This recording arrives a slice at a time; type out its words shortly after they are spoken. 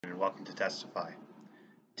And welcome to Testify.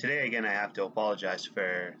 Today, again, I have to apologize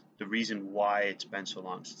for the reason why it's been so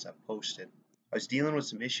long since I've posted. I was dealing with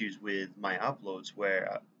some issues with my uploads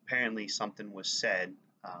where apparently something was said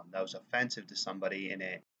that was offensive to somebody and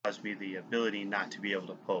it caused me the ability not to be able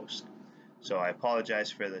to post. So I apologize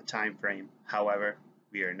for the time frame. However,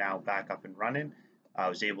 we are now back up and running. I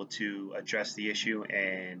was able to address the issue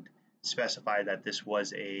and specify that this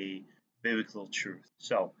was a biblical truth.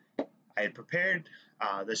 So I had prepared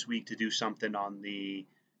this week to do something on the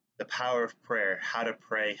power of prayer, how to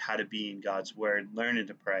pray, how to be in God's word, learning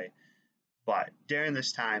to pray. But during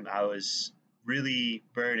this time, I was really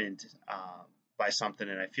burdened by something,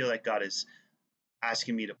 and I feel like God is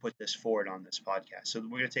asking me to put this forward on this podcast. So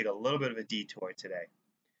we're going to take a little bit of a detour today.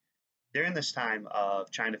 During this time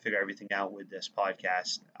of trying to figure everything out with this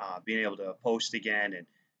podcast, being able to post again and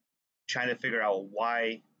trying to figure out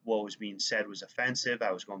why what was being said was offensive.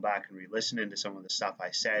 I was going back and re-listening to some of the stuff I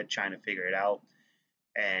said, trying to figure it out.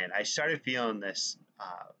 And I started feeling this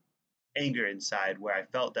anger inside where I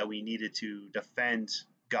felt that we needed to defend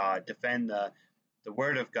God, defend the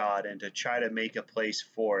word of God, and to try to make a place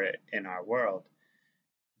for it in our world.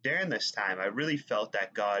 During this time, I really felt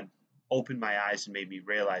that God opened my eyes and made me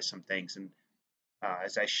realize some things. And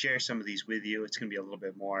as I share some of these with you, it's going to be a little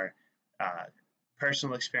bit more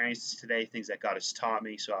personal experiences today, things that God has taught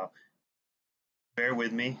me. So bear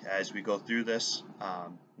with me as we go through this.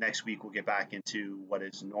 Next week, we'll get back into what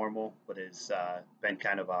is normal, what has been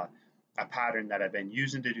kind of a pattern that I've been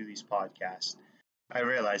using to do these podcasts. I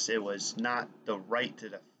realized it was not the right to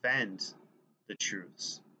defend the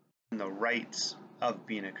truths and the rights of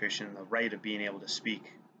being a Christian, the right of being able to speak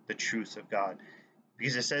the truth of God.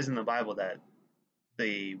 Because it says in the Bible that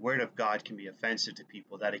the word of God can be offensive to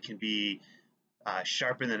people, that it can be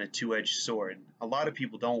sharper than a two-edged sword. A lot of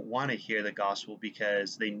people don't want to hear the gospel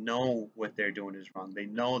because they know what they're doing is wrong. They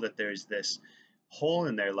know that there's this hole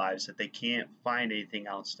in their lives that they can't find anything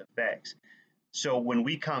else to fix. So when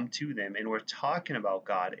we come to them and we're talking about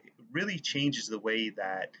God, it really changes the way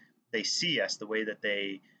that they see us, the way that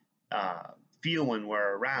they feel when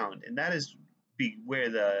we're around. And that is where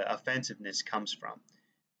the offensiveness comes from.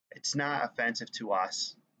 It's not offensive to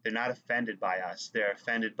us. They're not offended by us. They're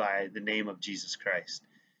offended by the name of Jesus Christ.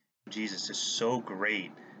 Jesus is so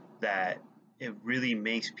great that it really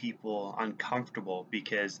makes people uncomfortable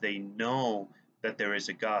because they know that there is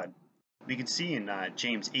a God. We can see in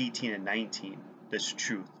James 18 and 19 this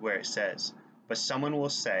truth where it says, "But someone will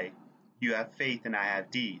say, 'You have faith and I have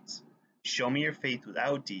deeds. Show me your faith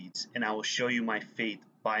without deeds, and I will show you my faith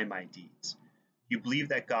by my deeds.' You believe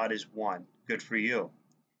that God is one. Good for you.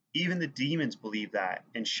 Even the demons believe that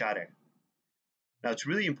and shudder." Now, it's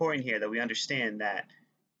really important here that we understand that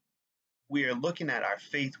we are looking at our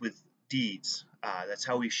faith with deeds. That's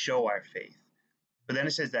how we show our faith. But then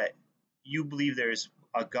it says that you believe there is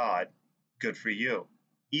a God. Good for you.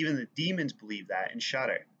 Even the demons believe that and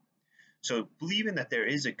shudder. So believing that there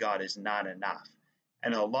is a God is not enough.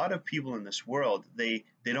 And a lot of people in this world, they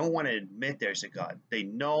don't want to admit there's a God. They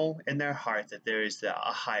know in their heart that there is a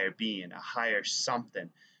higher being, a higher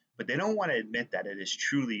something. But they don't want to admit that it is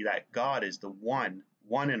truly that God is the one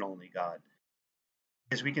and only God.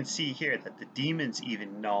 As we can see here that the demons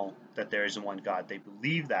even know that there is one God. They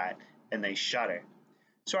believe that and they shudder.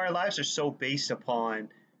 So our lives are so based upon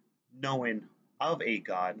knowing of a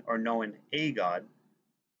God or knowing a God,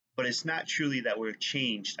 but it's not truly that we're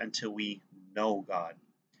changed until we know God.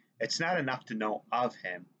 It's not enough to know of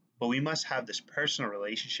Him, but we must have this personal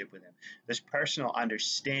relationship with Him, this personal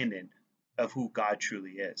understanding of who God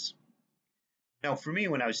truly is. Now, for me,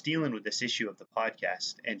 when I was dealing with this issue of the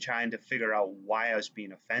podcast and trying to figure out why I was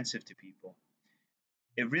being offensive to people,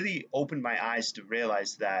 it really opened my eyes to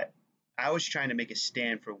realize that I was trying to make a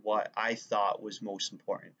stand for what I thought was most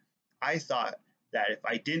important. I thought that if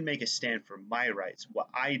I didn't make a stand for my rights, what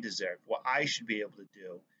I deserve, what I should be able to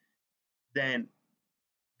do, then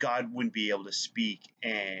God wouldn't be able to speak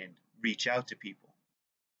and reach out to people.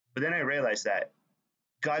 But then I realized that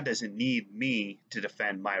God doesn't need me to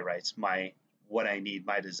defend my rights, what I need,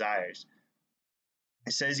 my desires.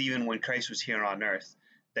 It says even when Christ was here on earth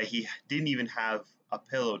that he didn't even have a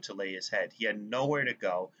pillow to lay his head. He had nowhere to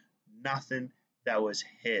go, nothing that was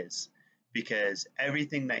his, because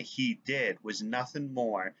everything that he did was nothing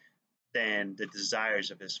more than the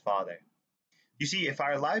desires of his Father. You see, if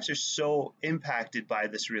our lives are so impacted by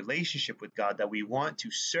this relationship with God that we want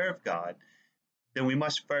to serve God, then we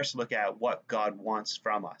must first look at what God wants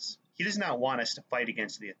from us. He does not want us to fight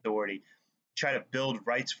against the authority, try to build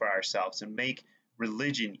rights for ourselves, and make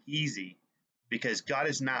religion easy, because God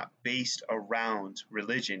is not based around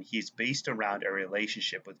religion. He's based around a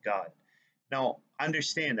relationship with God. Now,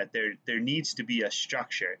 understand that there needs to be a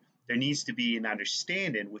structure. There needs to be an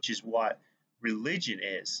understanding, which is what religion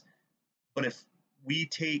is. But if we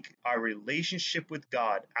take our relationship with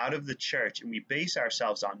God out of the church and we base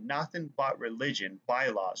ourselves on nothing but religion,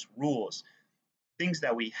 bylaws, rules, things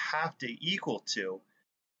that we have to equal to,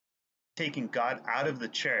 taking God out of the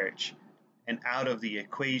church and out of the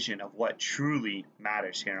equation of what truly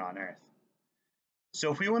matters here on earth.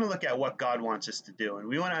 So if we want to look at what God wants us to do and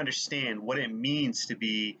we want to understand what it means to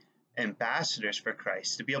be ambassadors for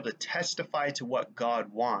Christ, to be able to testify to what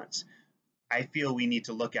God wants, I feel we need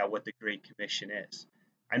to look at what the Great Commission is.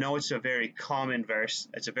 I know it's a very common verse,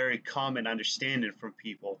 it's a very common understanding from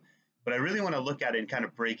people, but I really want to look at it and kind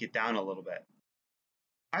of break it down a little bit.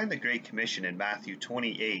 Find the Great Commission in Matthew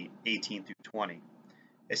 28:18 through 20.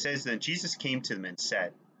 It says, "Then Jesus came to them and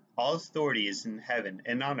said, 'All authority is in heaven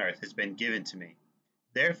and on earth has been given to me.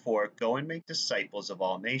 Therefore, go and make disciples of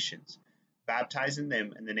all nations, baptizing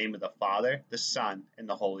them in the name of the Father, the Son, and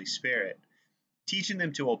the Holy Spirit, teaching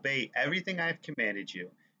them to obey everything I have commanded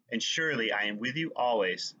you, and surely I am with you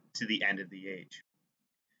always to the end of the age.'"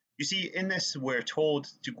 You see, in this, we're told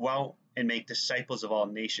to go out and make disciples of all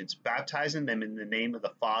nations, baptizing them in the name of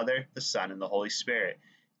the Father, the Son, and the Holy Spirit,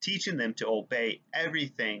 teaching them to obey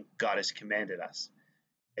everything God has commanded us.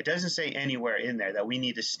 It doesn't say anywhere in there that we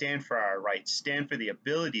need to stand for our rights, stand for the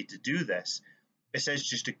ability to do this. It says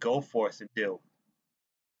just to go forth and do.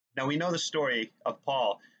 Now, we know the story of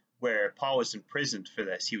Paul, where Paul was imprisoned for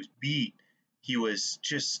this. He was beat. He was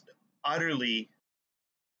just utterly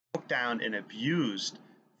broke down and abused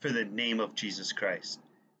for the name of Jesus Christ.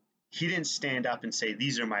 He didn't stand up and say,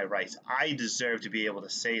 "These are my rights. I deserve to be able to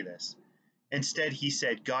say this." Instead, he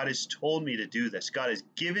said, "God has told me to do this. God has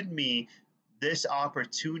given me this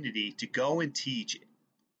opportunity to go and teach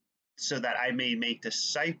so that I may make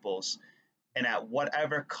disciples, and at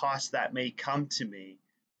whatever cost that may come to me,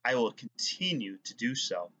 I will continue to do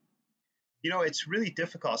so." You know, it's really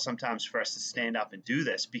difficult sometimes for us to stand up and do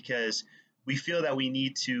this because we feel that we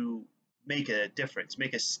need to make a difference,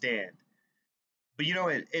 make a stand. But you know,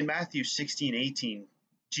 in Matthew 16:18,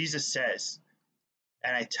 Jesus says,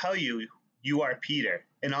 "And I tell you, you are Peter,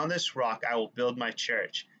 and on this rock I will build my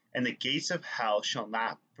church, and the gates of hell shall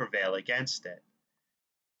not prevail against it."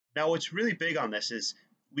 Now, what's really big on this is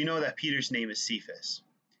we know that Peter's name is Cephas.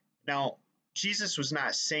 Now, Jesus was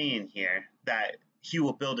not saying here that he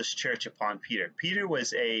will build his church upon Peter. Peter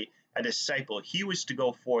was a disciple. He was to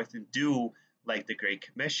go forth and do like the Great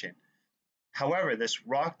Commission. However, this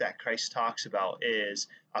rock that Christ talks about is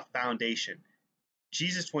a foundation.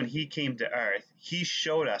 Jesus, when he came to earth, he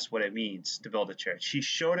showed us what it means to build a church. He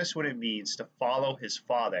showed us what it means to follow his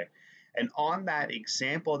Father. And on that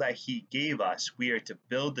example that he gave us, we are to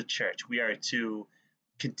build the church. We are to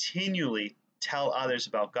continually tell others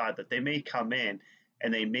about God, that they may come in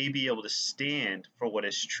and they may be able to stand for what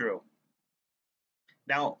is true.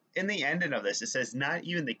 Now, in the ending of this, it says, "Not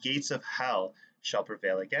even the gates of hell shall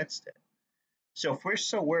prevail against it." So if we're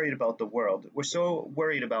so worried about the world, we're so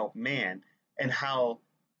worried about man and how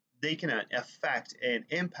they can affect and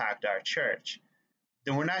impact our church,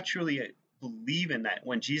 then we're not truly believing that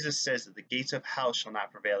when Jesus says that the gates of hell shall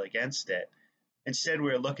not prevail against it. Instead,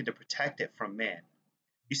 we're looking to protect it from man.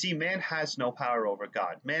 You see, man has no power over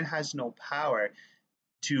God. Man has no power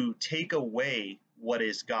to take away what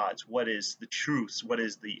is God's, what is the truth, what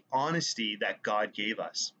is the honesty that God gave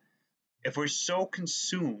us. If we're so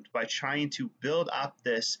consumed by trying to build up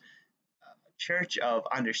this church of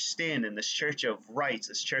understanding, this church of rights,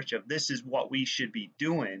 this church of this is what we should be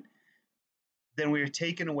doing, then we are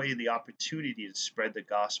taking away the opportunity to spread the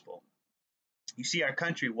gospel. You see, our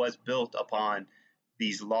country was built upon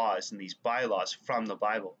these laws and these bylaws from the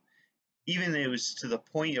Bible. Even it was to the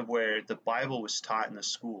point of where the Bible was taught in the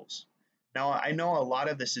schools. Now, I know a lot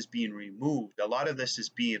of this is being removed. A lot of this is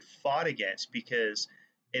being fought against because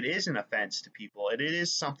it is an offense to people. It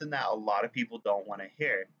is something that a lot of people don't want to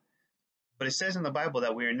hear. But it says in the Bible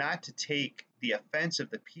that we are not to take the offense of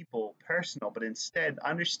the people personal, but instead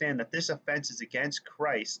understand that this offense is against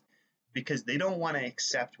Christ because they don't want to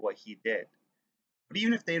accept what he did. But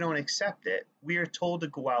even if they don't accept it, we are told to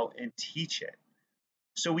go out and teach it.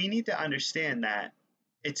 So we need to understand that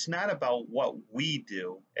it's not about what we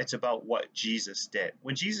do, it's about what Jesus did.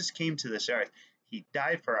 When Jesus came to this earth, he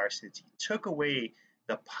died for our sins. He took away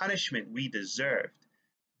the punishment we deserved.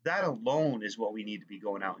 That alone is what we need to be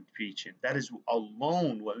going out and preaching. That is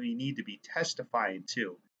alone what we need to be testifying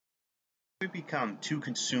to. We become too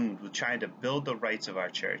consumed with trying to build the rights of our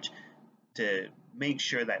church to make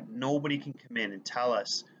sure that nobody can come in and tell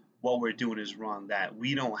us what we're doing is wrong, that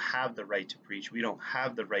we don't have the right to preach, we don't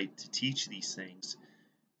have the right to teach these things.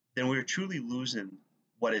 then we're truly losing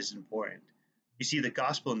what is important. You see, the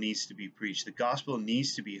gospel needs to be preached, the gospel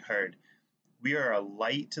needs to be heard. We are a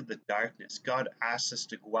light to the darkness. God asks us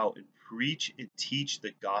to go out and preach and teach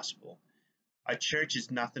the gospel. A church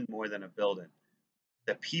is nothing more than a building.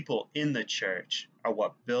 The people in the church are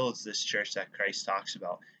what builds this church that Christ talks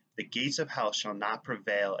about. The gates of hell shall not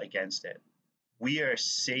prevail against it. We are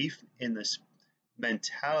safe in this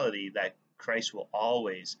mentality that Christ will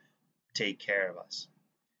always take care of us.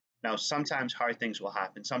 Now, sometimes hard things will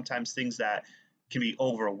happen. Sometimes things that can be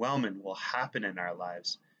overwhelming will happen in our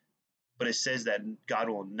lives. But it says that God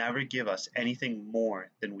will never give us anything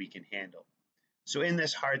more than we can handle. So in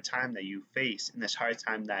this hard time that you face, in this hard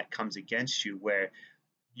time that comes against you, where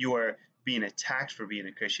you're being attacked for being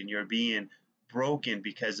a Christian, you're being broken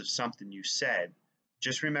because of something you said,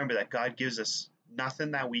 just remember that God gives us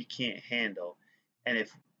nothing that we can't handle. And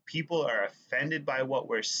if people are offended by what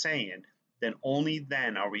we're saying, then only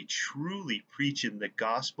then are we truly preaching the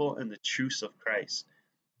gospel and the truths of Christ.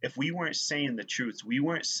 If we weren't saying the truths, we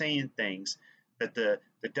weren't saying things that the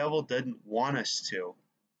devil didn't want us to,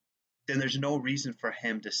 then there's no reason for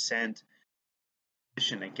him to send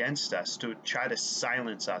against us to try to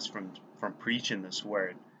silence us from preaching this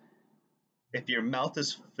word. If your mouth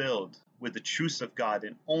is filled with the truths of God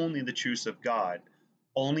and only the truths of God,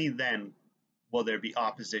 only then will there be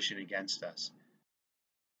opposition against us.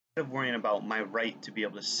 Instead of worrying about my right to be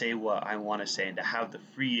able to say what I want to say and to have the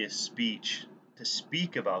freest speech to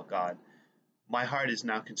speak about God, my heart is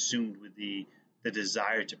now consumed with the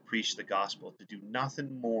desire to preach the gospel, to do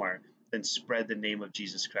nothing more than spread the name of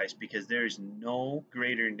Jesus Christ, because there is no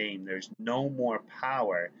greater name, there's no more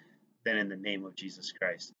power than in the name of Jesus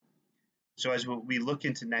Christ. So as we look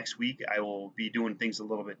into next week, I will be doing things a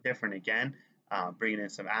little bit different again, bringing in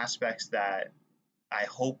some aspects that I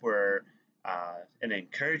hope were an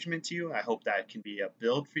encouragement to you. I hope that can be a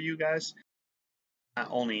build for you guys. Not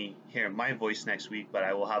only hear my voice next week, but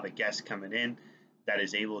I will have a guest coming in that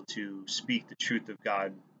is able to speak the truth of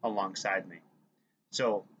God alongside me.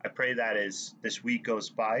 So I pray that as this week goes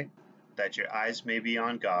by, that your eyes may be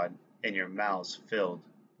on God and your mouths filled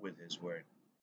with His word.